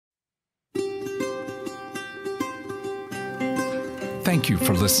Thank you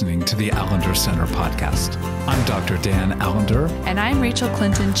for listening to the Allender Center podcast. I'm Dr. Dan Allender. And I'm Rachel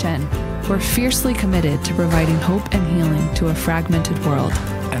Clinton Chen. We're fiercely committed to providing hope and healing to a fragmented world.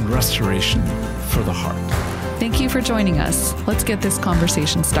 And restoration for the heart. Thank you for joining us. Let's get this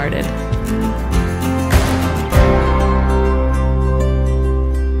conversation started.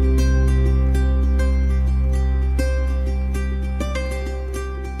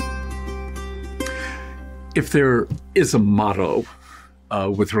 If there is a motto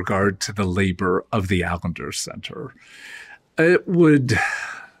with regard to the labor of the Allender Center, it would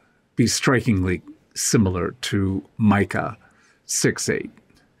be strikingly similar to Micah 6:8.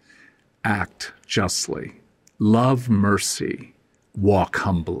 Act justly, love mercy, walk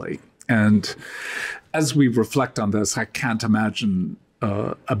humbly. And as we reflect on this, I can't imagine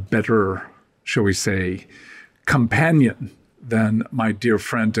a better, shall we say, companion than my dear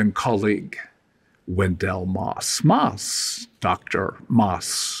friend and colleague, Wendell Moss, Dr.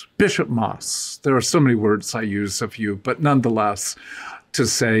 Moss, Bishop Moss. There are so many words I use of you, but nonetheless, to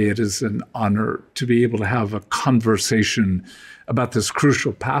say it is an honor to be able to have a conversation about this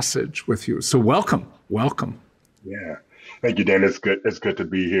crucial passage with you. So welcome. Yeah. Thank you, Dan. It's good to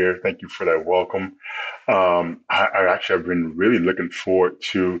be here. Thank you for that welcome. I actually have been really looking forward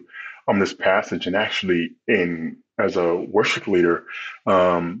to this passage, and actually as a worship leader,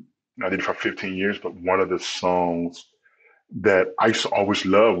 I did it for 15 years, but one of the songs that I used to always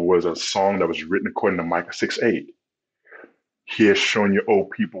love was a song that was written according to Micah 6:8. He has shown you, O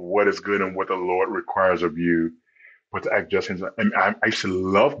people, what is good and what the Lord requires of you, but to act justly. And I used to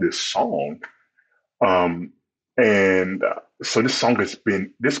love this song. So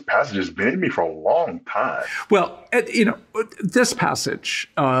this passage has been in me for a long time. Well, this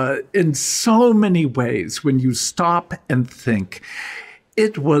passage, in so many ways, when you stop and think,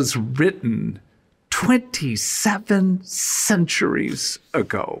 it was written 27 centuries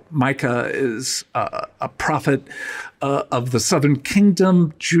ago. Micah is a prophet of the southern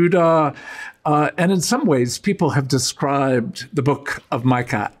kingdom, Judah, and in some ways, people have described the book of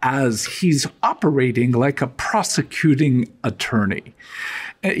Micah as he's operating like a prosecuting attorney.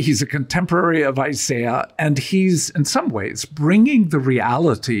 He's a contemporary of Isaiah, and he's, in some ways, bringing the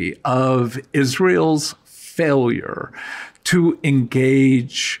reality of Israel's failure to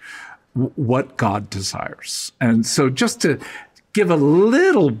engage what God desires. And so just to give a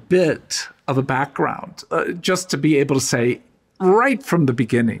little bit of a background, just to be able to say right from the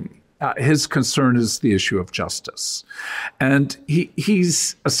beginning, his concern is the issue of justice. And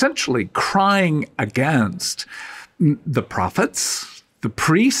he's essentially crying against the prophets, the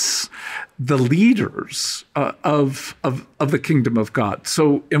priests, the leaders of the kingdom of God.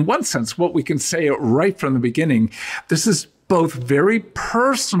 So in one sense, what we can say right from the beginning, this is both very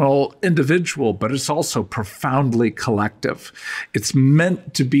personal, individual, but it's also profoundly collective. It's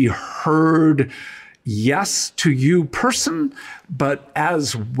meant to be heard, yes, to you person, but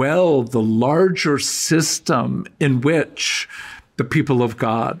as well the larger system in which the people of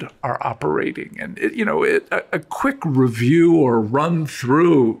God are operating. And a quick review or run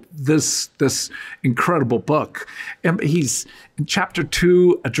through this incredible book. And he's in chapter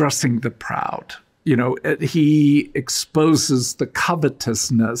 2 addressing the proud. He exposes the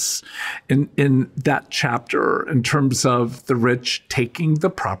covetousness in that chapter in terms of the rich taking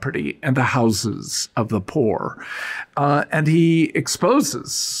the property and the houses of the poor. And he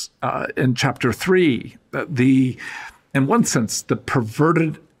exposes in chapter 3 in one sense, the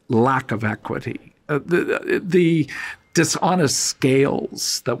perverted lack of equity, the dishonest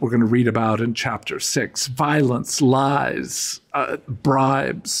scales that we're going to read about in chapter 6, violence, lies,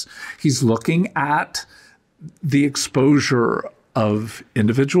 bribes. He's looking at the exposure of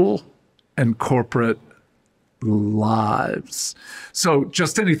individual and corporate lives. So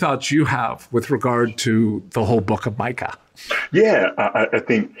just any thoughts you have with regard to the whole book of Micah? Yeah, I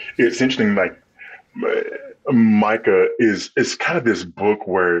think it's interesting, like Micah is kind of this book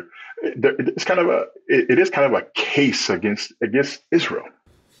where it is kind of a case against Israel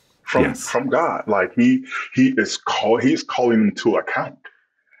from God. Like he's calling them to account.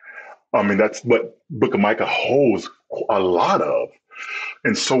 I mean, that's what Book of Micah holds a lot of.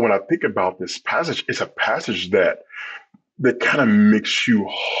 And so when I think about this passage, it's a passage that kind of makes you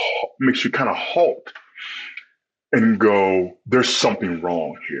kind of halt and go, there's something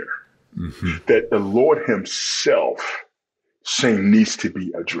wrong here. Mm-hmm. That the Lord himself saying needs to be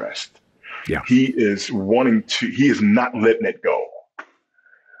addressed. Yeah. He is not letting it go.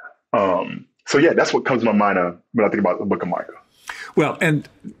 So yeah, that's what comes to my mind when I think about the book of Micah. Well, and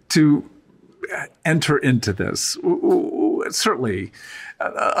to enter into this, certainly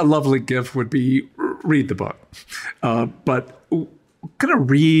a lovely gift would be read the book. But going to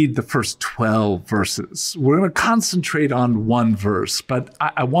read the first 12 verses. We're going to concentrate on one verse, but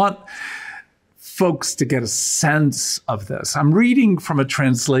I want folks to get a sense of this. I'm reading from a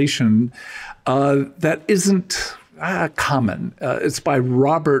translation that isn't common. It's by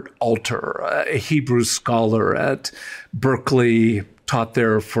Robert Alter, a Hebrew scholar at Berkeley, taught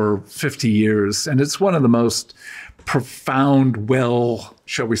there for 50 years. And it's one of the most profound, well,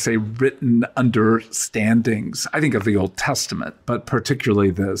 shall we say, written understandings, I think, of the Old Testament, but particularly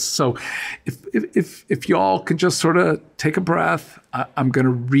this. So if y'all could just sort of take a breath, I'm going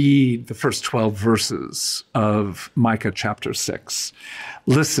to read the first 12 verses of Micah chapter 6.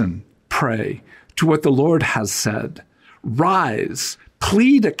 Listen, pray to what the Lord has said. Rise,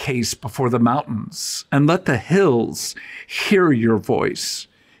 plead a case before the mountains, and let the hills hear your voice.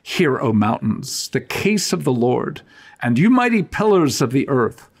 Hear, O mountains, the case of the Lord, and you mighty pillars of the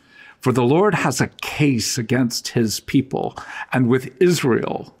earth. For the Lord has a case against his people, and with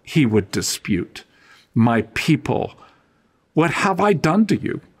Israel he would dispute. My people, what have I done to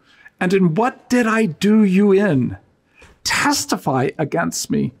you? And in what did I do you in? Testify against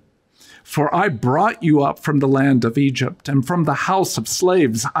me. For I brought you up from the land of Egypt, and from the house of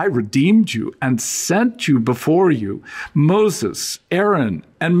slaves I redeemed you and sent you before you, Moses, Aaron,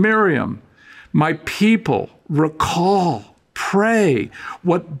 and Miriam. My people, recall, pray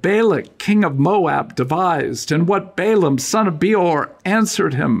what Balak, king of Moab, devised, and what Balaam, son of Beor,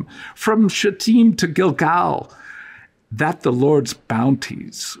 answered him from Shittim to Gilgal, that the Lord's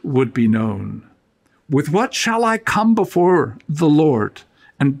bounties would be known. With what shall I come before the Lord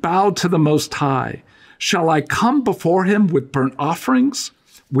and bow to the Most High? Shall I come before him with burnt offerings,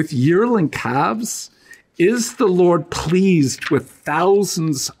 with yearling calves? Is the Lord pleased with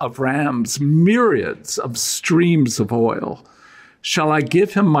thousands of rams, myriads of streams of oil? Shall I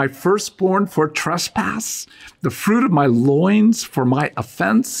give him my firstborn for trespass, the fruit of my loins for my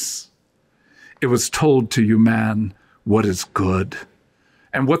offense? It was told to you, man, what is good,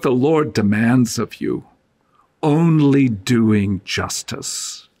 and what the Lord demands of you. Only doing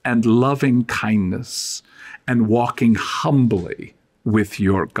justice and loving kindness and walking humbly with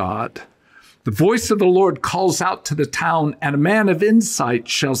your God. The voice of the Lord calls out to the town, and a man of insight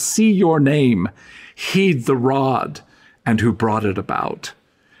shall see your name. Heed the rod and who brought it about.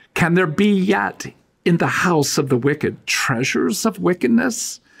 Can there be yet in the house of the wicked treasures of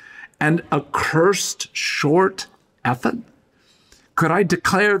wickedness and a cursed short effort? Could I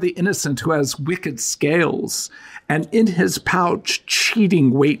declare the innocent who has wicked scales, and in his pouch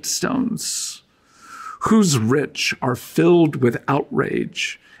cheating weight stones? Whose rich are filled with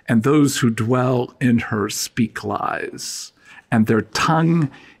outrage, and those who dwell in her speak lies, and their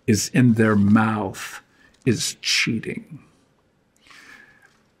tongue is in their mouth is cheating.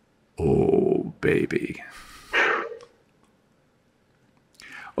 Oh, baby.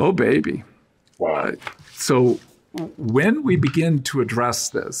 Oh, baby. Wow. So when we begin to address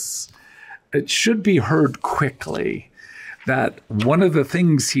this, it should be heard quickly that one of the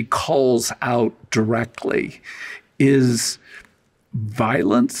things he calls out directly is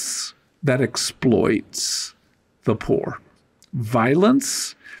violence that exploits the poor.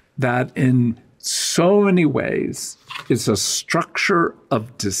 Violence that in so many ways is a structure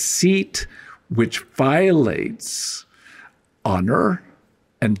of deceit which violates honor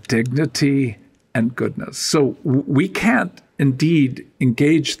and dignity and goodness. So we can't indeed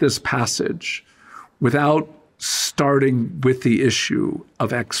engage this passage without starting with the issue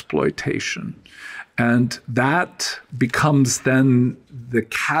of exploitation. And that becomes then the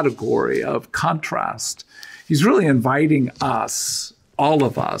category of contrast. He's really inviting us, all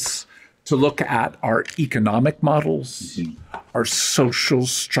of us, to look at our economic models, our social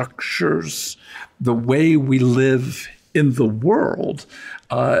structures, the way we live in the world,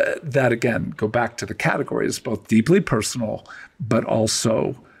 that again, go back to the categories, both deeply personal, but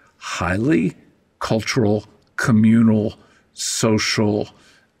also highly cultural, communal, social,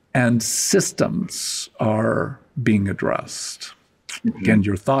 and systems are being addressed. Again,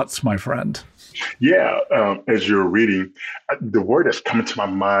 your thoughts, my friend. Yeah, as you're reading, the word that's coming to my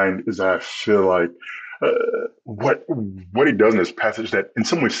mind is I feel like what he does in this passage, that in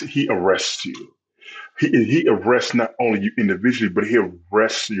some ways he arrests you. He arrests not only you individually, but he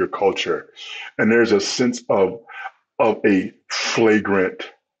arrests your culture. And there's a sense of a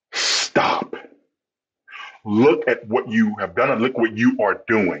flagrant stop. Look at what you have done and look what you are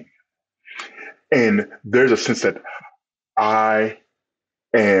doing. And there's a sense that I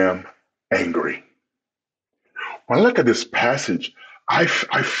am angry. When I look at this passage, I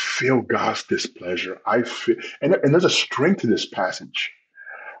feel God's displeasure. I feel, and there's a strength to this passage.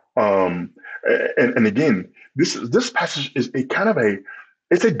 And again, this passage is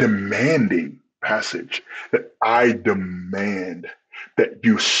it's a demanding passage that I demand that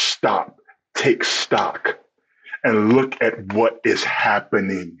you stop, take stock, and look at what is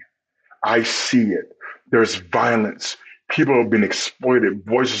happening. I see it. There's violence. People are being exploited.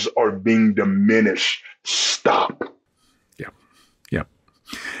 Voices are being diminished. Stop. Yeah. Yeah.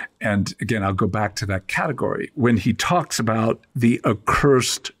 And again, I'll go back to that category. When he talks about the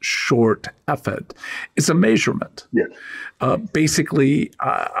accursed short effort, it's a measurement. Yes. Basically,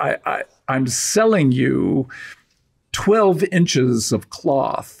 I'm selling you 12 inches of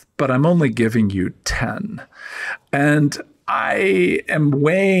cloth, but I'm only giving you 10. And I am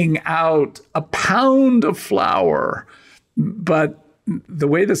weighing out a pound of flour, but the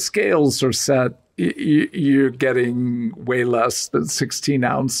way the scales are set, you're getting way less than 16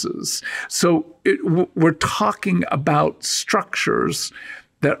 ounces. So we're talking about structures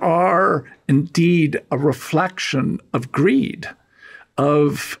that are indeed a reflection of greed,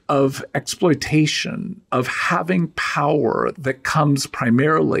 of exploitation, of having power that comes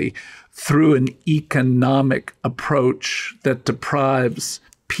primarily through an economic approach that deprives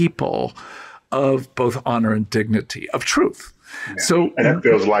people of both honor and dignity, of truth. Yeah. So, and it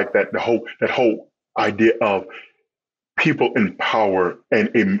feels like that whole idea of people in power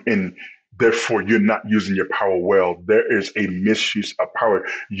and therefore you're not using your power well. There is a misuse of power.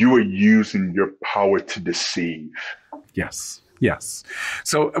 You are using your power to deceive. Yes. Yes.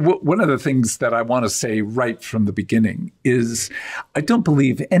 So one of the things that I want to say right from the beginning is I don't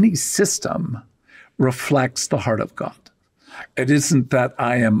believe any system reflects the heart of God. It isn't that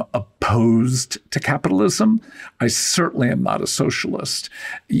I am opposed to capitalism. I certainly am not a socialist.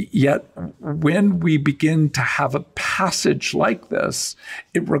 Yet when we begin to have a passage like this,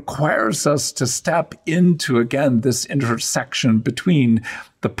 it requires us to step into, again, this intersection between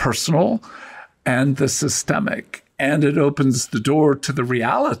the personal and the systemic. And it opens the door to the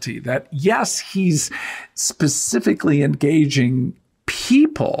reality that, yes, he's specifically engaging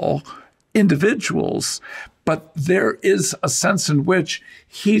people, individuals, but there is a sense in which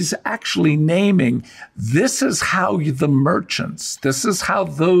he's actually naming, this is how the merchants, this is how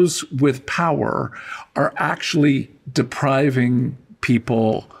those with power are actually depriving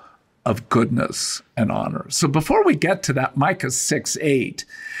people of goodness and honor. So before we get to that Micah 6:8,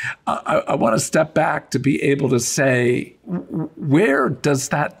 I want to step back to be able to say, where does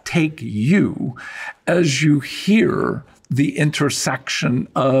that take you as you hear the intersection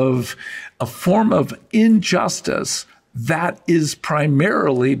of a form of injustice that is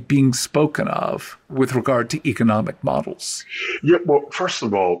primarily being spoken of with regard to economic models? Yeah, well, first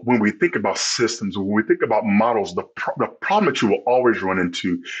of all, when we think about systems, when we think about models, the problem that you will always run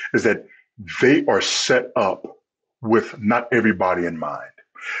into is that they are set up with not everybody in mind.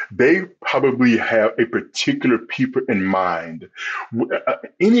 They probably have a particular people in mind.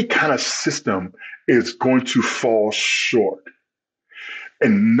 Any kind of system is going to fall short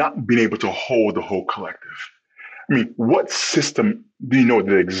and not being able to hold the whole collective. I mean, what system do you know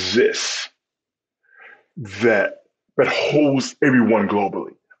that exists that holds everyone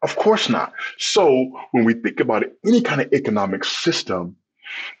globally? Of course not. So when we think about it, any kind of economic system,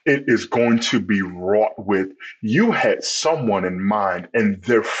 it is going to be wrought with, you had someone in mind, and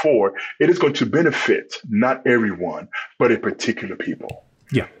therefore it is going to benefit not everyone, but a particular people.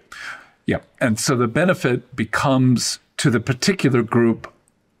 Yeah. Yeah. And so the benefit becomes to the particular group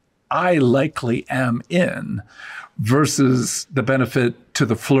I likely am in versus the benefit to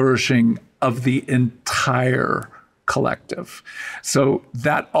the flourishing of the entire collective. So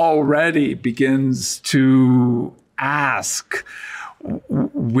that already begins to ask,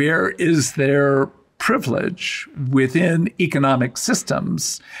 where is there privilege within economic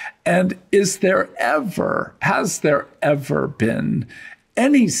systems? And has there ever been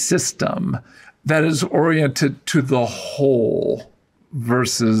any system that is oriented to the whole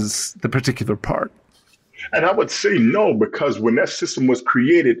versus the particular part? And I would say no, because when that system was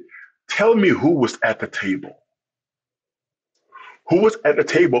created, tell me who was at the table. Who was at the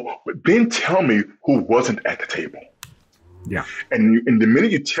table, but then tell me who wasn't at the table. Yeah. And the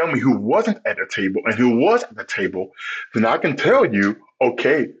minute you tell me who wasn't at the table and who was at the table, then I can tell you,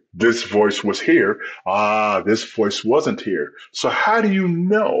 okay, this voice was here. This voice wasn't here. So how do you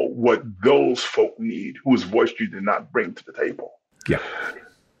know what those folk need whose voice you did not bring to the table? Yeah.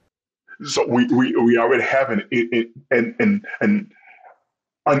 So we already have an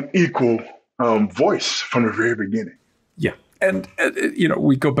unequal voice from the very beginning. Yeah. And,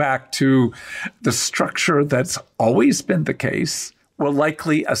 we go back to the structure that's always been the case will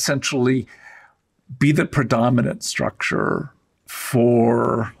likely essentially be the predominant structure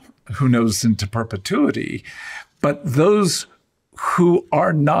for who knows, into perpetuity. But those who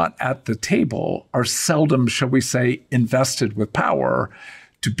are not at the table are seldom, shall we say, invested with power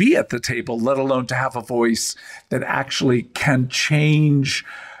to be at the table, let alone to have a voice that actually can change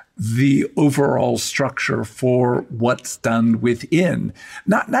the overall structure for what's done within,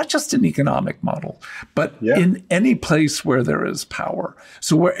 not just an economic model, but in any place where there is power.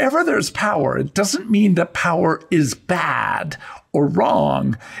 So wherever there's power, it doesn't mean that power is bad or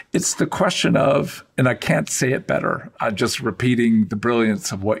wrong. It's the question of, and I can't say it better, I'm just repeating the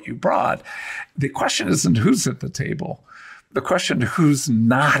brilliance of what you brought. The question isn't who's at the table. The question, who's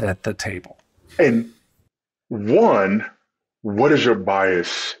not at the table. And one, what is your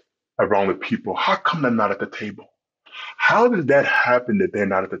bias around the people? How come they're not at the table? How did that happen that they're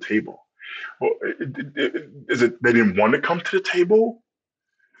not at the table? Well, is it they didn't want to come to the table?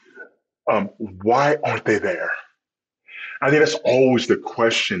 Why aren't they there? I think that's always the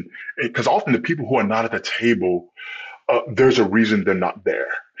question, because often the people who are not at the table, there's a reason they're not there.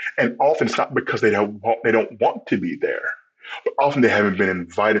 And often it's not because they don't want to be there, but often they haven't been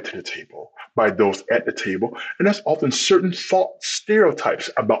invited to the table by those at the table. And that's often certain false stereotypes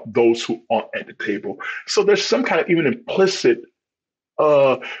about those who aren't at the table. So there's some kind of even implicit,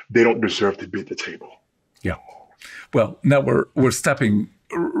 they don't deserve to be at the table. Yeah. Well, now we're stepping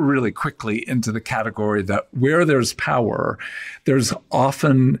really quickly into the category that where there's power, there's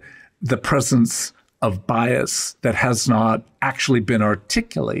often the presence of bias that has not actually been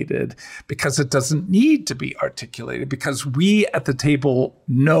articulated because it doesn't need to be articulated, because we at the table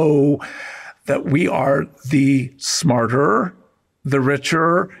know that we are the smarter, the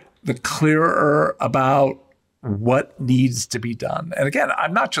richer, the clearer about what needs to be done. And again,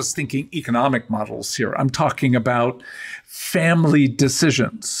 I'm not just thinking economic models here. I'm talking about family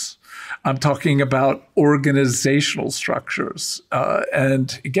decisions. I'm talking about organizational structures.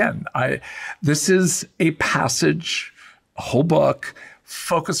 And again, this is a passage, a whole book,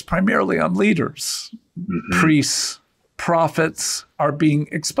 focused primarily on leaders. Mm-hmm. Priests, prophets are being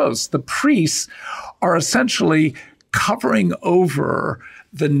exposed. The priests are essentially covering over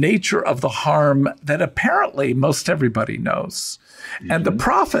the nature of the harm that apparently most everybody knows. Mm-hmm. And the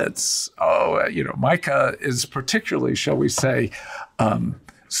prophets, Micah is particularly, shall we say,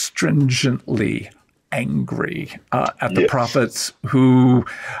 stringently angry at the prophets who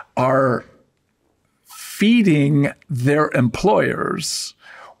are feeding their employers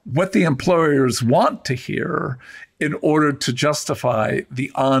what the employers want to hear in order to justify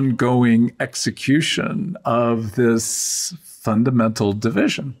the ongoing execution of this fundamental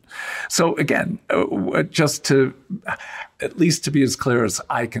division. So again, just to, at least to be as clear as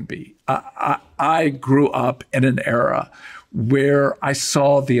I can be, I grew up in an era where I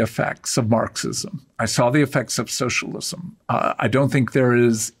saw the effects of Marxism. I saw the effects of socialism. I don't think there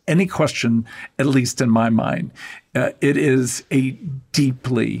is any question, at least in my mind, it is a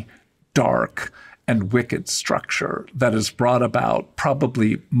deeply dark and wicked structure that has brought about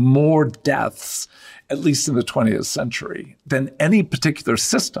probably more deaths, at least in the 20th century, than any particular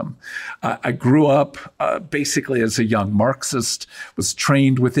system. I grew up basically as a young Marxist, was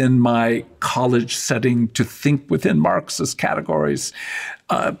trained within my college setting to think within Marxist categories.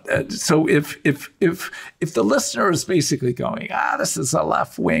 So if the listener is basically going, this is a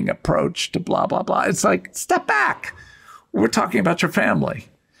left-wing approach to blah, blah, blah, it's like, step back. We're talking about your family.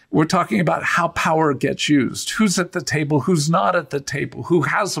 We're talking about how power gets used, who's at the table, who's not at the table, who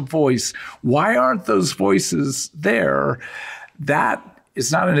has a voice. Why aren't those voices there? That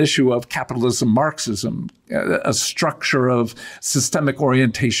is not an issue of capitalism, Marxism, a structure of systemic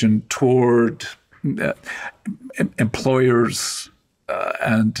orientation toward employers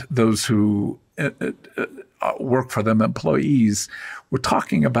and those who work for them, employees. We're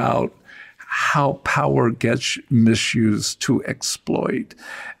talking about how power gets misused to exploit.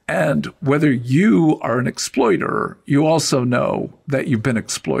 And whether you are an exploiter, you also know that you've been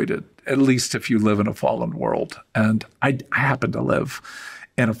exploited, at least if you live in a fallen world. And I happen to live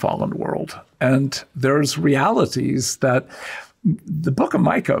in a fallen world. And there's realities that the book of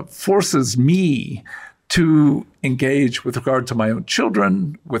Micah forces me to engage with regard to my own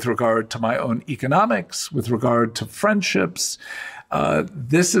children, with regard to my own economics, with regard to friendships.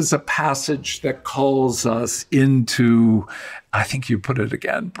 This is a passage that calls us into, I think you put it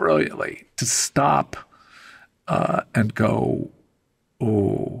again brilliantly, to stop and go,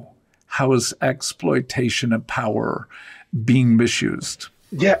 how is exploitation and power being misused?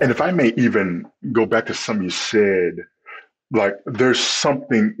 Yeah, and if I may even go back to something you said, like there's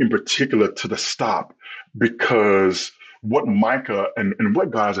something in particular to the stop, because what Micah and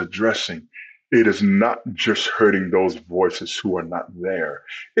what God is addressing it is not just hurting those voices who are not there.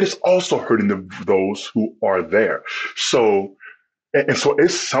 It is also hurting those who are there. So, and so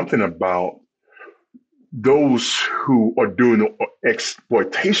it's something about those who are doing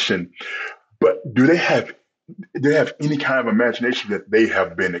exploitation, but do they have any kind of imagination that they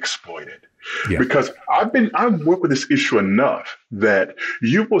have been exploited? Yeah. Because I've worked with this issue enough that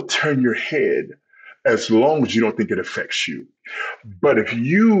you will turn your head as long as you don't think it affects you. But if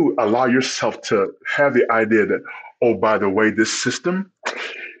you allow yourself to have the idea that, oh, by the way, this system,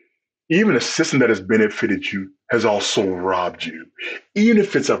 even a system that has benefited you, has also robbed you, even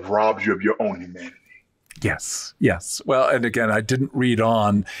if it's robbed you of your own humanity. Yes, yes. Well, and again, I didn't read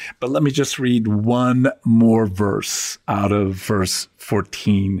on, but let me just read one more verse out of verse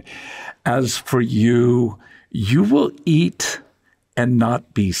 14. As for you, you will eat and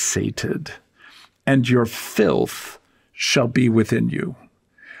not be sated, and your filth shall be within you.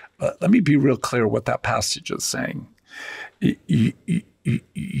 Let me be real clear what that passage is saying.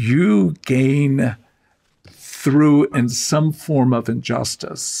 You gain through in some form of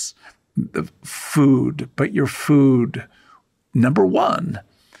injustice the food, but your food, number one,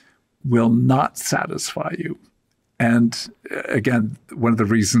 will not satisfy you. And again, one of the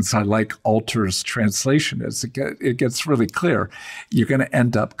reasons I like Alter's translation is it gets really clear. You're going to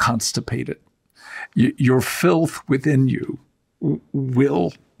end up constipated. Your filth within you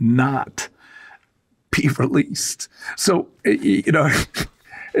will not be released. So, essentially,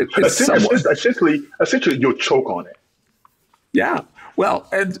 you'll choke on it. Yeah. Well,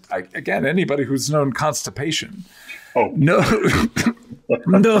 and again, anybody who's known constipation knows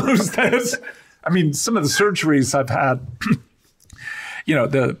that. I mean, some of the surgeries I've had,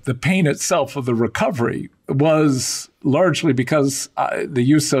 the pain itself of the recovery was largely because the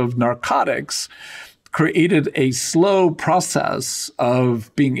use of narcotics created a slow process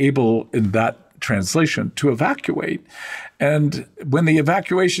of being able, in that translation, to evacuate. And when the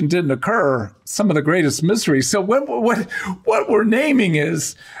evacuation didn't occur, some of the greatest misery. So what we're naming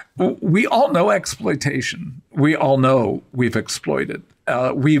is, we all know exploitation. We all know we've exploited.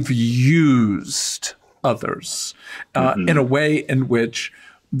 We've used others in a way in which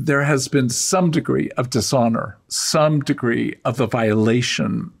there has been some degree of dishonor, some degree of the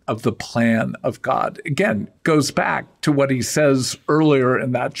violation of the plan of God. Again, goes back to what he says earlier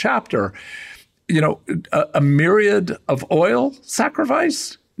in that chapter. A myriad of oil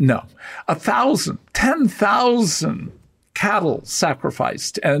sacrificed? No. 1,000, 10,000 cattle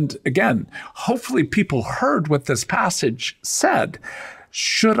sacrificed. And again, hopefully people heard what this passage said.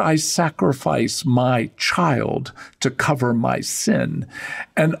 Should I sacrifice my child to cover my sin?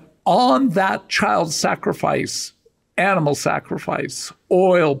 And on that child sacrifice, animal sacrifice,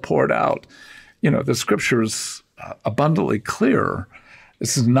 oil poured out, the scripture's abundantly clear.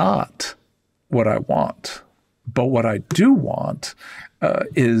 This is not what I want. But what I do want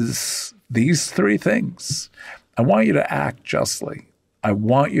is these three things. I want you to act justly. I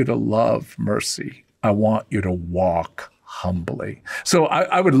want you to love mercy. I want you to walk humbly. So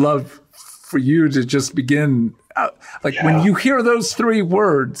I would love for you to just begin, when you hear those three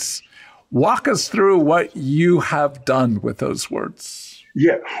words, walk us through what you have done with those words.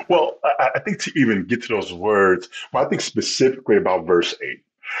 Yeah, well, I think to even get to those words, I think specifically about verse 8,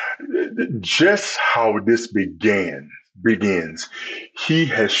 just how this begins. He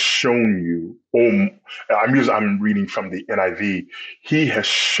has shown you, I'm reading from the NIV. He has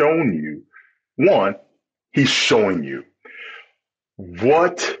shown you, he's showing you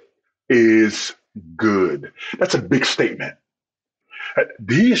what is good. That's a big statement.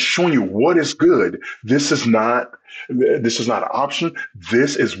 He is showing you what is good. This is not an option.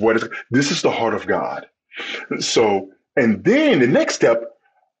 This is the heart of God. So, and then the next step,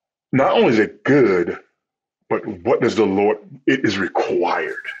 not only is it good, but what does the Lord, it is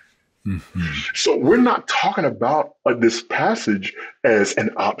required. Mm-hmm. So we're not talking about this passage as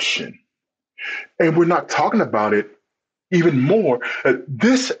an option. And we're not talking about it even more.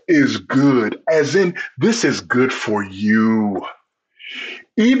 This is good, as in this is good for you.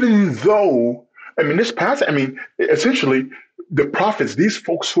 Even though, this passage, essentially the prophets, these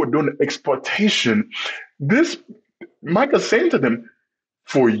folks who are doing the exploitation, Micah's saying to them,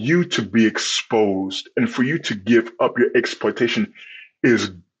 for you to be exposed and for you to give up your exploitation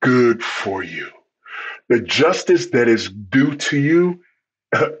is good for you. The justice that is due to you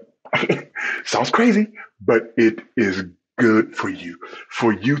sounds crazy, but it is good for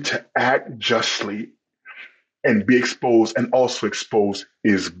you to act justly and be exposed and also exposed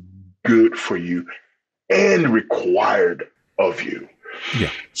is good for you and required of you. Yeah.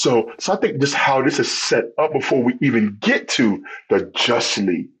 So I think just how this is set up before we even get to the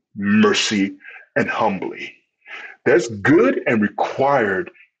justly, mercy, and humbly. That's good and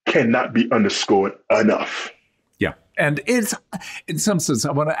required cannot be underscored enough. Yeah. And it's, in some sense,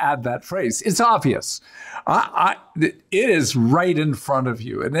 I want to add that phrase. It's obvious. It is right in front of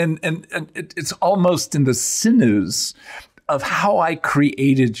you. And it's almost in the sinews of how I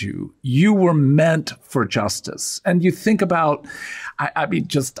created you. You were meant for justice. And you think about, I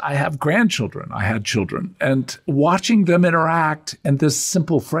have grandchildren, I had children, and watching them interact and this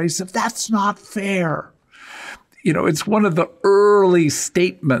simple phrase of, that's not fair. It's one of the early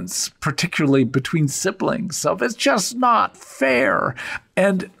statements, particularly between siblings, of it's just not fair.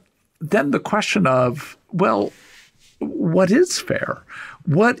 And then the question of, well, what is fair?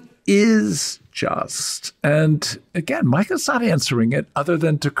 What is just? And again, Micah's not answering it other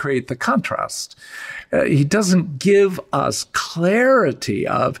than to create the contrast. He doesn't give us clarity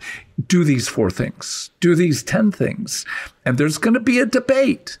of, do these 4 things, do these 10 things. And there's going to be a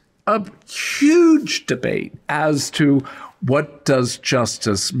debate, a huge debate as to what does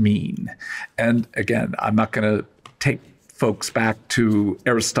justice mean. And again, I'm not going to take folks back to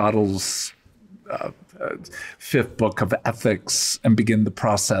Aristotle's 5th book of ethics and begin the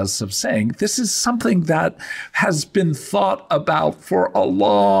process of saying this is something that has been thought about for a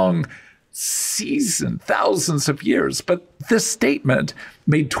long season, thousands of years. But this statement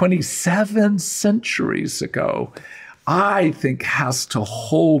made 27 centuries ago, I think, has to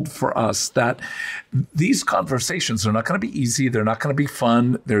hold for us that these conversations are not going to be easy. They're not going to be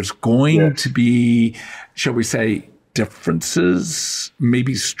fun. There's going to be, shall we say, differences,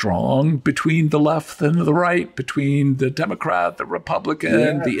 maybe strong, between the left and the right, between the Democrat, the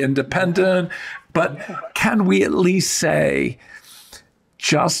Republican, the independent. But can we at least say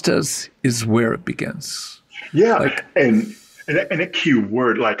justice is where it begins? Yeah. And a key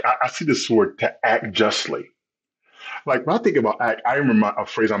word, I see this word, to act justly. When I think about act, I remember a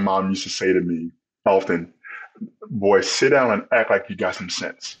phrase my mom used to say to me often, boy, sit down and act like you got some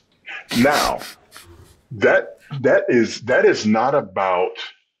sense. Now, that is not about,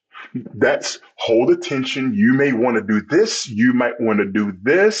 that's hold attention. You may want to do this. You might want to do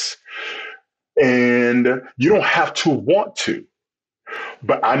this. And you don't have to want to,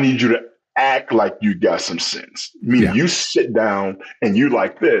 but I need you to act like you got some sense. Meaning you sit down and you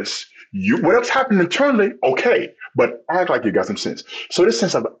like this, whatever's happening internally, okay, but act like you got some sense. So this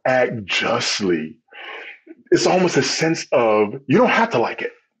sense of act justly, it's almost a sense of, you don't have to like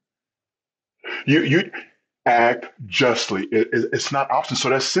it. You act justly. It's not optional. So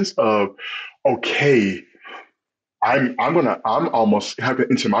that sense of, okay, I'm almost having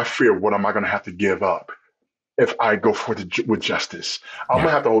into my fear of what am I going to have to give up if I go forth with justice. I'm going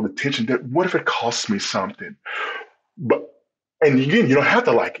to have to hold attention that what if it costs me something? And again, you don't have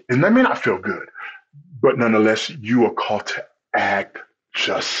to like it, and that may not feel good, but nonetheless, you are called to act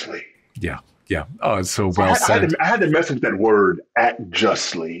justly. Yeah. Oh, it's so well said. I had to mess with that word, act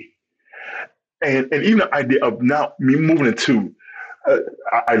justly. And even the idea of now me moving into,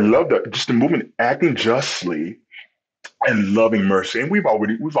 I love just the movement, acting justly and loving mercy. And we've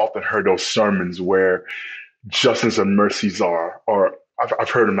often heard those sermons where justice and mercies are, or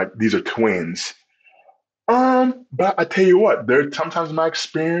I've heard them like these are twins. But I tell you what, there sometimes in my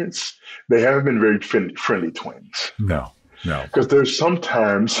experience, they haven't been very friendly twins. No. Because there's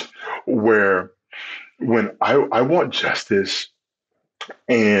sometimes where when I want justice,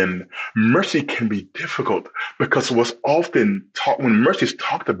 and mercy can be difficult because what's often taught, when mercy is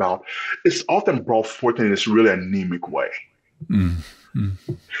talked about, it's often brought forth in this really anemic way.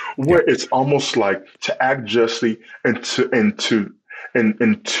 Where it's almost like to act justly and to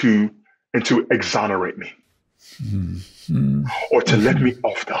exonerate me. Or to let me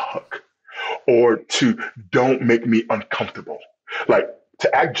off the hook. Or to don't make me uncomfortable. Like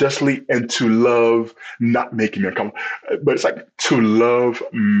to act justly and to love not making me uncomfortable. But it's like to love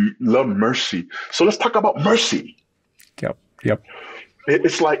mercy. So let's talk about mercy. Yep.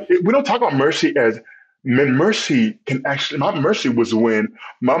 It's like we don't talk about mercy as mercy can actually. My mercy was when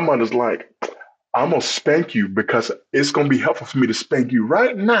my mother's like, I'm gonna spank you because it's gonna be helpful for me to spank you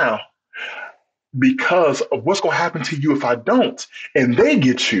right now because of what's gonna happen to you if I don't, and they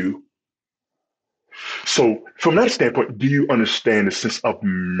get you. So from that standpoint, do you understand the sense of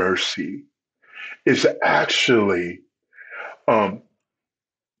mercy? Is actually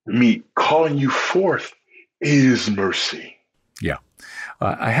me calling you forth is mercy. Yeah.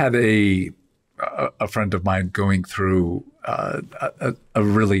 I had a friend of mine going through a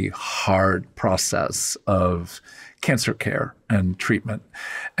really hard process of cancer care and treatment.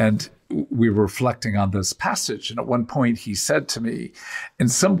 And we were reflecting on this passage. And at one point he said to me, in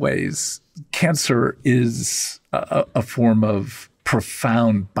some ways, cancer is a form of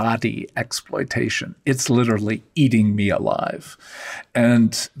profound body exploitation. It's literally eating me alive.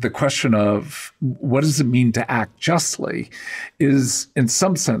 And the question of what does it mean to act justly is, in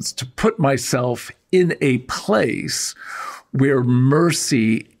some sense, to put myself in a place where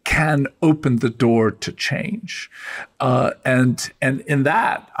mercy can open the door to change. And in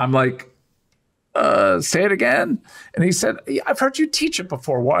that, I'm like, say it again. And he said, I've heard you teach it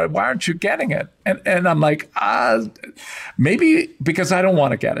before. Why aren't you getting it? And I'm like, maybe because I don't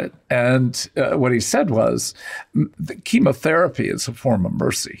want to get it. And what he said was, the chemotherapy is a form of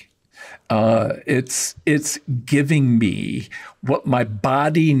mercy. It's giving me what my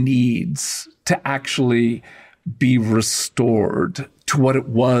body needs to actually be restored to what it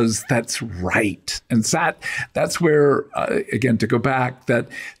was that's right. And that's where, again, to go back, that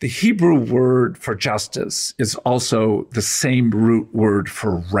the Hebrew word for justice is also the same root word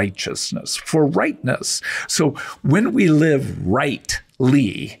for righteousness, for rightness. So when we live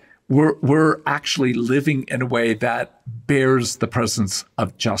rightly, we're actually living in a way that bears the presence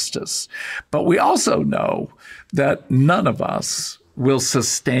of justice. But we also know that none of us will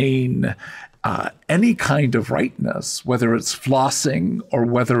sustain any kind of rightness, whether it's flossing or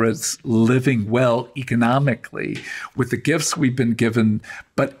whether it's living well economically with the gifts we've been given,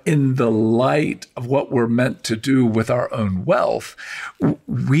 but in the light of what we're meant to do with our own wealth,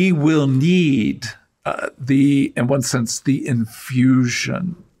 we will need in one sense, the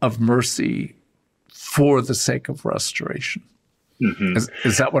infusion of mercy for the sake of restoration. Mm-hmm.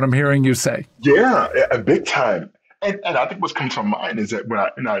 Is that what I'm hearing you say? Yeah, a big time. And I think what's coming to mind is that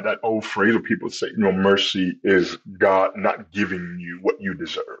that old phrase where people say, mercy is God not giving you what you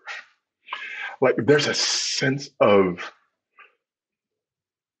deserve. Like, there's a sense of,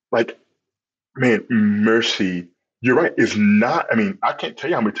 like, man, mercy, you're right, is not, I can't tell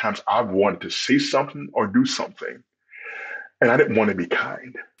you how many times I've wanted to say something or do something, and I didn't want to be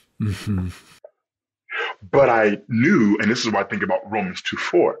kind. Mm-hmm. But I knew, and this is why I think about Romans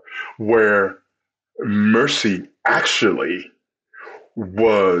 2:4, where mercy actually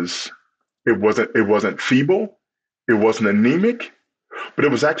wasn't feeble, it wasn't anemic, but it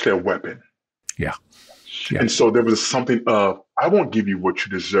was actually a weapon. Yeah. And so there was something of, I won't give you what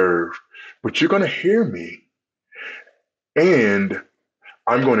you deserve, but you're going to hear me, and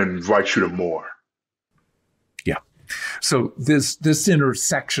I'm going to invite you to more. Yeah. So this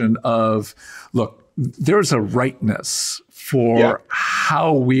intersection of, look, there's a rightness for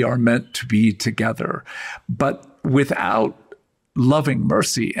how we are meant to be together, but without loving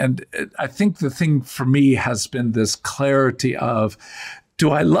mercy. And I think the thing for me has been this clarity of,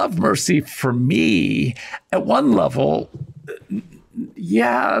 do I love mercy for me? At one level,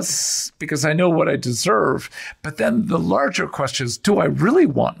 yes, because I know what I deserve. But then the larger question is, do I really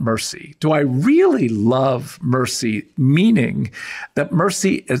want mercy? Do I really love mercy? Meaning that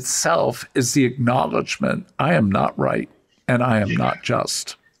mercy itself is the acknowledgement, I am not right and I am not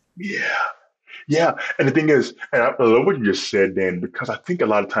just. Yeah. And the thing is, and I love what you just said, Dan, because I think a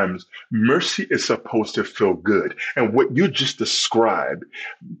lot of times mercy is supposed to feel good. And what you just described,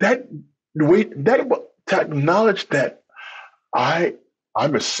 to acknowledge that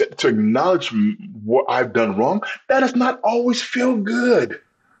to acknowledge what I've done wrong, that does not always feel good.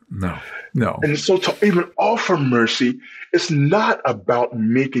 No. And so to even offer mercy, it's not about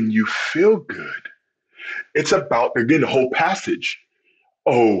making you feel good. It's about, again, the whole passage.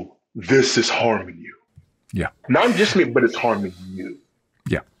 Oh, this is harming you. Yeah. Not just me, but it's harming you.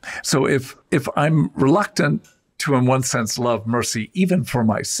 Yeah. So if I'm reluctant to, in one sense, love mercy, even for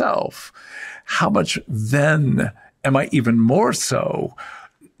myself, how much then am I even more so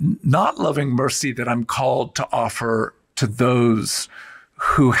not loving mercy that I'm called to offer to those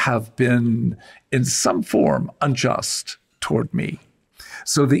who have been in some form unjust toward me?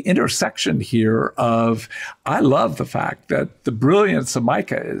 So the intersection here of, I love the fact that the brilliance of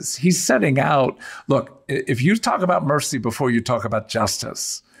Micah is he's setting out, look, if you talk about mercy before you talk about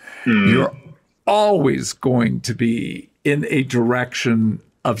justice, you're always going to be in a direction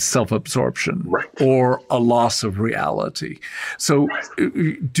of self-absorption or a loss of reality. So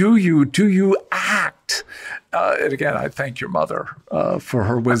do you act? And again, I thank your mother for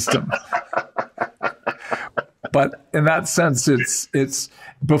her wisdom. But in that sense, it's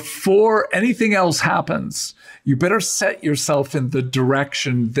before anything else happens, you better set yourself in the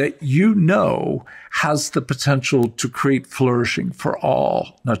direction that you know has the potential to create flourishing for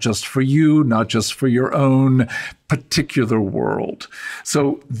all, not just for you, not just for your own particular world.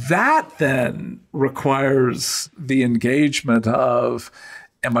 So that then requires the engagement of,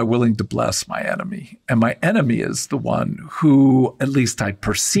 am I willing to bless my enemy? And my enemy is the one who, at least I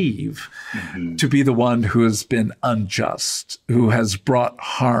perceive, to be the one who has been unjust, who has brought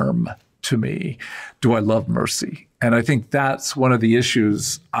harm to me. Do I love mercy? And I think that's one of the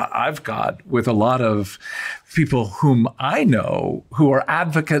issues I've got with a lot of people whom I know who are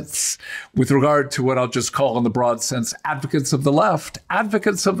advocates with regard to what I'll just call in the broad sense, advocates of the left,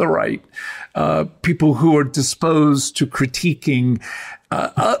 advocates of the right, people who are disposed to critiquing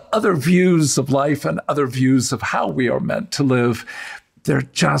other views of life and other views of how we are meant to live. There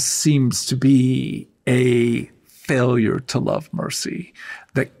just seems to be a failure to love mercy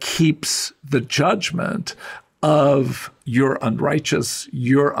that keeps the judgment of you're unrighteous,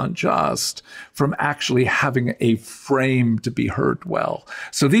 you're unjust, from actually having a frame to be heard well.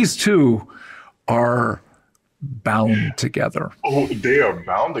 So these two are bound together. Oh, they are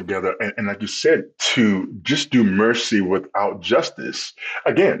bound together. And like you said, to just do mercy without justice,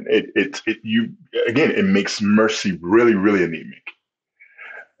 again, it makes mercy really, really anemic.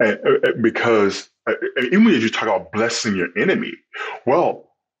 Because even when you talk about blessing your enemy, well,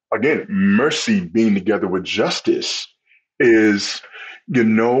 again, mercy being together with justice is,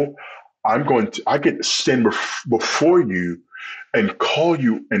 I get to stand before you and call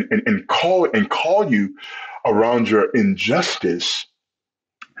you and call you around your injustice.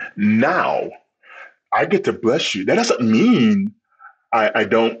 Now I get to bless you. That doesn't mean I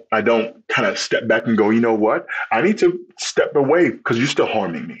don't kind of step back and go, you know what? I need to step away because you're still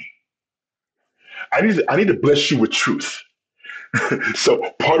harming me. I need to bless you with truth.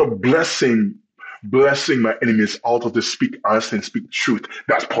 So part of blessing my enemy is also to speak honestly and speak truth.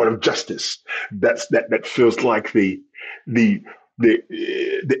 That's part of justice. That feels like the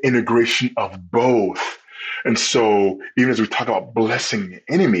integration of both. And so even as we talk about blessing the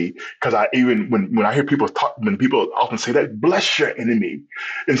enemy, because when I hear people talk, when people often say that, bless your enemy,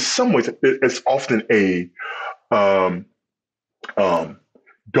 in some ways it's often a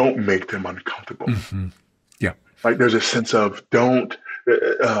don't make them uncomfortable. Mm-hmm. Yeah. Like there's a sense of don't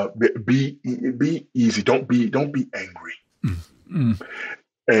be easy. Don't be angry. Mm-hmm.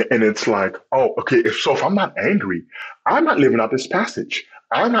 And it's like, oh, okay. If I'm not angry, I'm not living out this passage.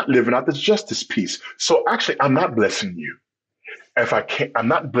 I'm not living out this justice piece. So actually, I'm not blessing you. I'm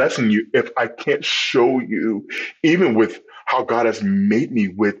not blessing you if I can't show you, even with how God has made me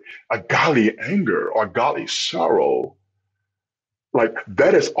with a godly anger or godly sorrow. Like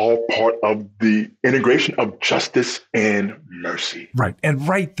that is all part of the integration of justice and mercy. Right. And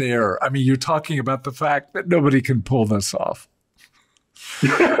right there, I mean, you're talking about the fact that nobody can pull this off.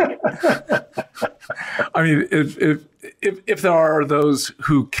 I mean, if there are those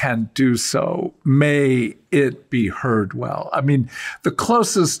who can do so, may it be heard well. I mean, the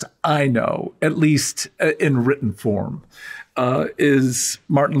closest I know, at least in written form, is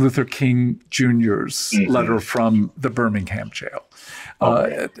Martin Luther King Jr.'s letter from the Birmingham jail.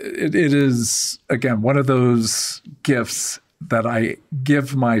 It is, again, one of those gifts that I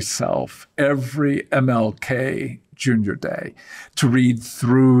give myself every MLK Junior Day to read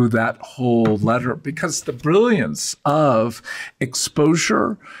through that whole letter, because the brilliance of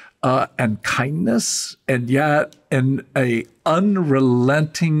exposure and kindness, and yet an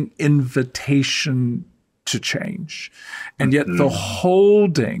unrelenting invitation to change. And yet the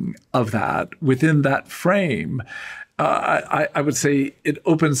holding of that within that frame, I would say it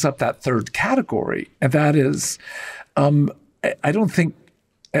opens up that third category. And that is, I don't think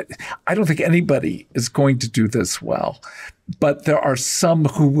anybody is going to do this well, but there are some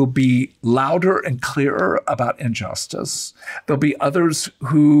who will be louder and clearer about injustice. There'll be others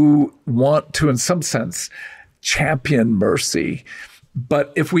who want to, in some sense, champion mercy.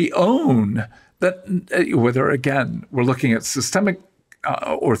 But if we own that, whether, again, we're looking at systemic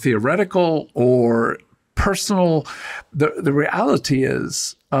or theoretical or personal, the reality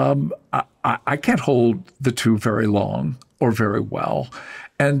is I can't hold the two very long or very well.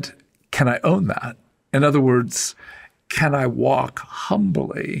 And can I own that? In other words, can I walk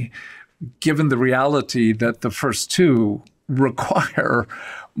humbly, given the reality that the first two require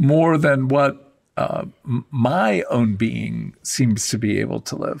more than what my own being seems to be able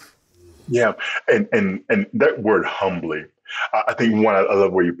to live? Yeah, and that word humbly, I think I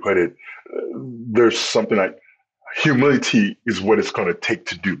love where you put it. There's something like humility is what it's going to take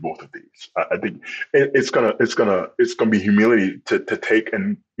to do both of these. I think it's gonna be humility to take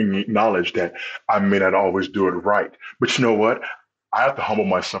and acknowledge that I may not always do it right, but you know what? I have to humble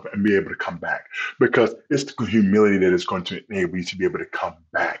myself and be able to come back, because it's the humility that is going to enable you to be able to come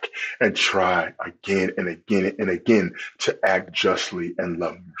back and try again and again and again to act justly and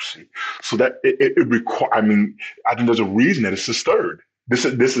love mercy. So that it requires, I think there's a reason that it's the third. This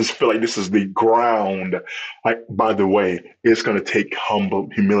is feel like this is the ground. Like, by the way, it's going to take humble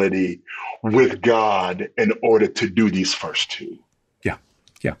humility with God in order to do these first two. Yeah,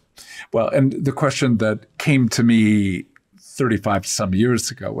 yeah. Well, and the question that came to me 35 some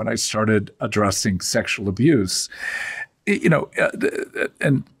years ago when I started addressing sexual abuse,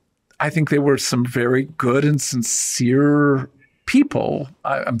 and I think they were some very good and sincere people.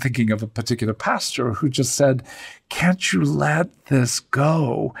 I'm thinking of a particular pastor who just said, can't you let this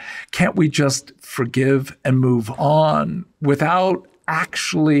go? Can't we just forgive and move on without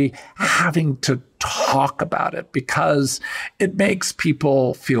actually having to talk about it? Because it makes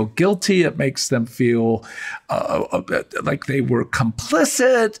people feel guilty. It makes them feel like they were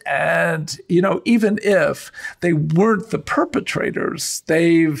complicit. And, even if they weren't the perpetrators,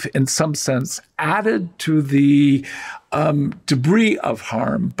 they've, in some sense, added to the debris of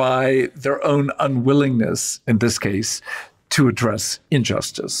harm by their own unwillingness, in this case, to address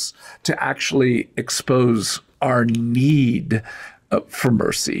injustice, to actually expose our need for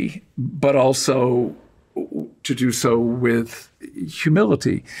mercy, but also to do so with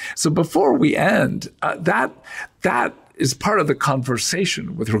humility. So before we end, that is part of the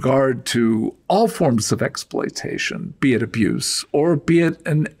conversation with regard to all forms of exploitation, be it abuse or be it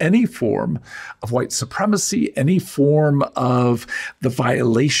in any form of white supremacy, any form of the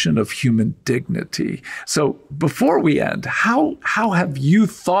violation of human dignity. So before we end, how have you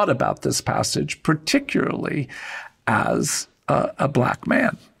thought about this passage, particularly as a Black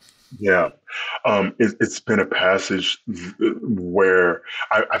man? Yeah, it's been a passage where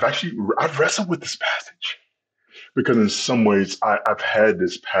I've wrestled with this passage because in some ways I've had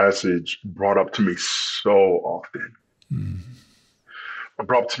this passage brought up to me so often.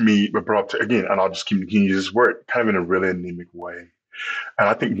 Brought up to again, and I'll just continue this word kind of in a really anemic way. And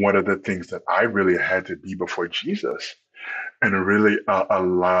I think one of the things that I really had to be before Jesus and really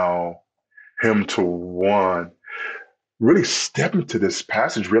allow him to really step into this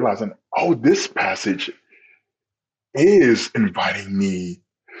passage, realizing, oh, this passage is inviting me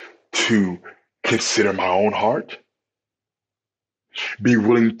to consider my own heart, be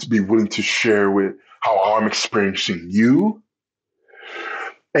willing to share with how I'm experiencing you,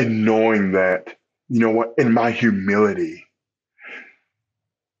 and knowing that, in my humility,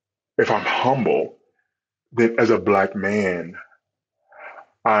 if I'm humble, then as a Black man,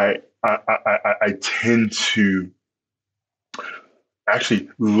 I tend to actually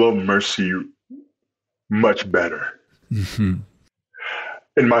love mercy much better. Mm-hmm.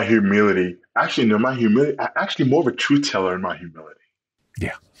 In my humility, I'm actually more of a truth teller in my humility.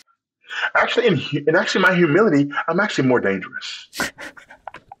 Yeah. Actually, in my humility, I'm actually more dangerous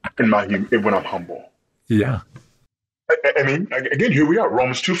when I'm humble. Yeah. I mean, again, here we are,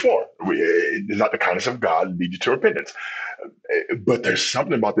 Romans 2:4. It's not the kindness of God lead you to repentance. But there's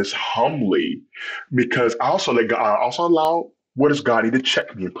something about this humbly, because I also allow what does God need to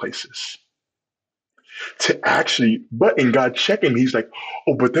check me in places. But in God checking me, he's like,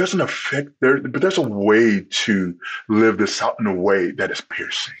 oh, but there's an effect there, but there's a way to live this out in a way that is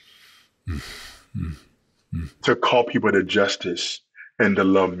piercing. Mm-hmm. To call people to justice and to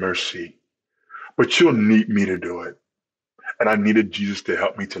love mercy. But you'll need me to do it. And I needed Jesus to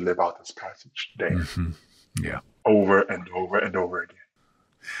help me to live out this passage, Dan. Mm-hmm. Yeah. Over and over and over again.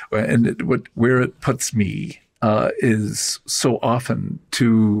 Well, and where it puts me is so often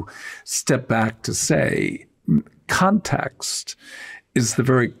to step back to say context is the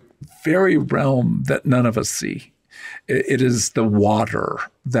very, very realm that none of us see. It is the water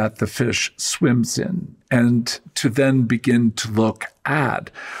that the fish swims in, and to then begin to look at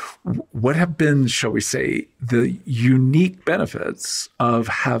what have been, shall we say, the unique benefits of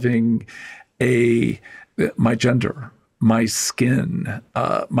having my gender, my skin,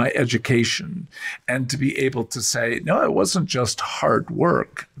 my education, and to be able to say, no, it wasn't just hard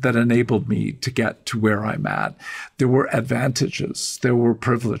work that enabled me to get to where I'm at. There were advantages, there were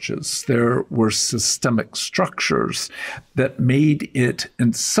privileges, there were systemic structures that made it,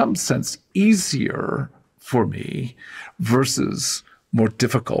 in some sense, easier for me versus more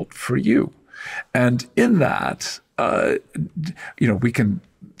difficult for you. And in that, we can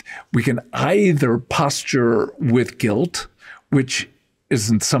either posture with guilt, which is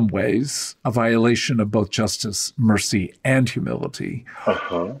in some ways a violation of both justice, mercy, and humility,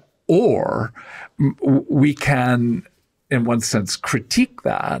 or we can, in one sense, critique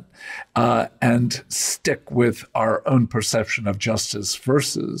that and stick with our own perception of justice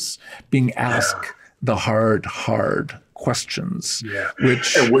versus being asked the hard questions. Yeah.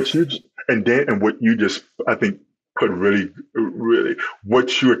 What you just, I think, put really,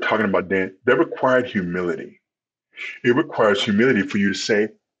 what you were talking about, Dan, that required humility. It requires humility for you to say,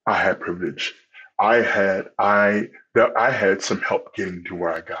 I had privilege. I had some help getting to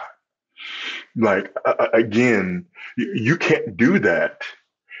where I got. Like, again, you can't do that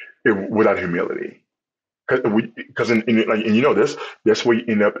without humility. Because and you know this, that's where you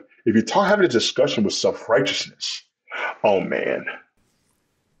end up, if you having a discussion with self-righteousness, oh man.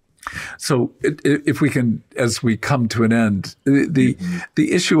 So if we can, as we come to an end, the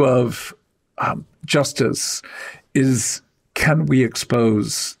issue of justice is, can we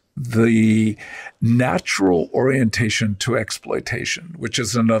expose the natural orientation to exploitation, which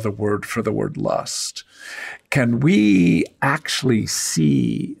is another word for the word lust? Can we actually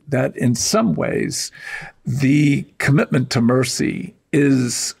see that in some ways the commitment to mercy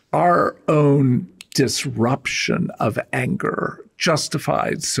is our own disruption of anger,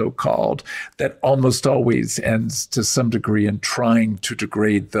 justified, so-called, that almost always ends to some degree in trying to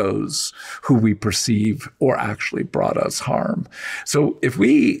degrade those who we perceive or actually brought us harm? So if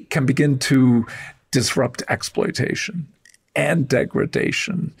we can begin to disrupt exploitation and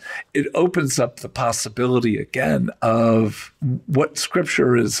degradation, it opens up the possibility again of what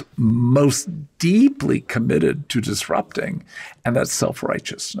Scripture is most deeply committed to disrupting, and that's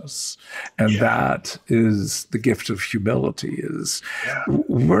self-righteousness. And that is the gift of humility. Is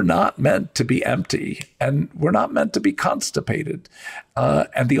we're not meant to be empty, and we're not meant to be constipated.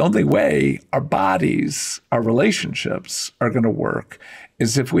 And the only way our bodies, our relationships are going to work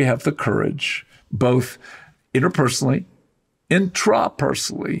is if we have the courage, both interpersonally,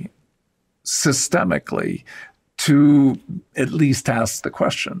 intrapersonally, systemically, to at least ask the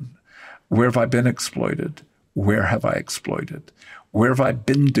question, where have I been exploited? Where have I exploited? Where have I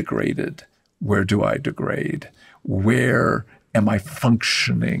been degraded? Where do I degrade? Where am I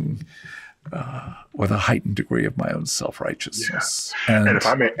functioning with a heightened degree of my own self-righteousness? And if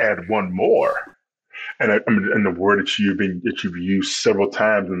I may add one more, and and the word that you've used several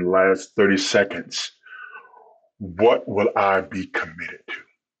times in the last 30 seconds, what will I be committed to?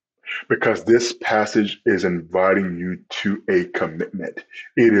 Because this passage is inviting you to a commitment.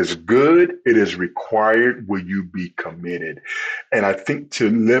 It is good. It is required. Will you be committed? And I think to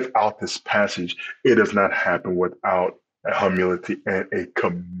live out this passage, it does not happen without a humility and a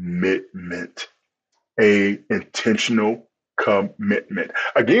commitment, a intentional commitment.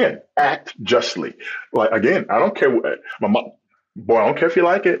 Again, act justly. Like, again, I don't care what, I don't care if you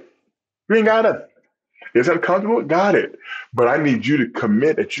like it. You ain't gotta. It's uncomfortable? Got it. But I need you to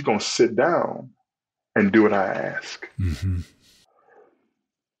commit that you're going to sit down and do what I ask. Mm-hmm.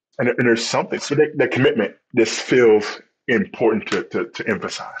 And there's something. So that commitment, this feels important to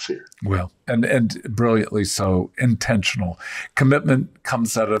emphasize here. Well, and brilliantly so, intentional. Commitment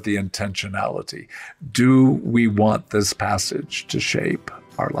comes out of the intentionality. Do we want this passage to shape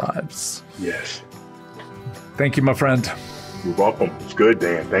our lives? Yes. Thank you, my friend. You're welcome. It's good,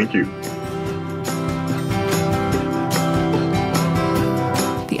 Dan. Thank you.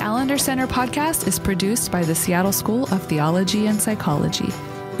 The Allender Center podcast is produced by the Seattle School of Theology and Psychology.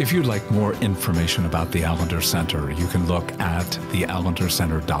 If you'd like more information about the Allender Center, you can look at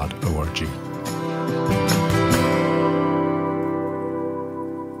theallendercenter.org.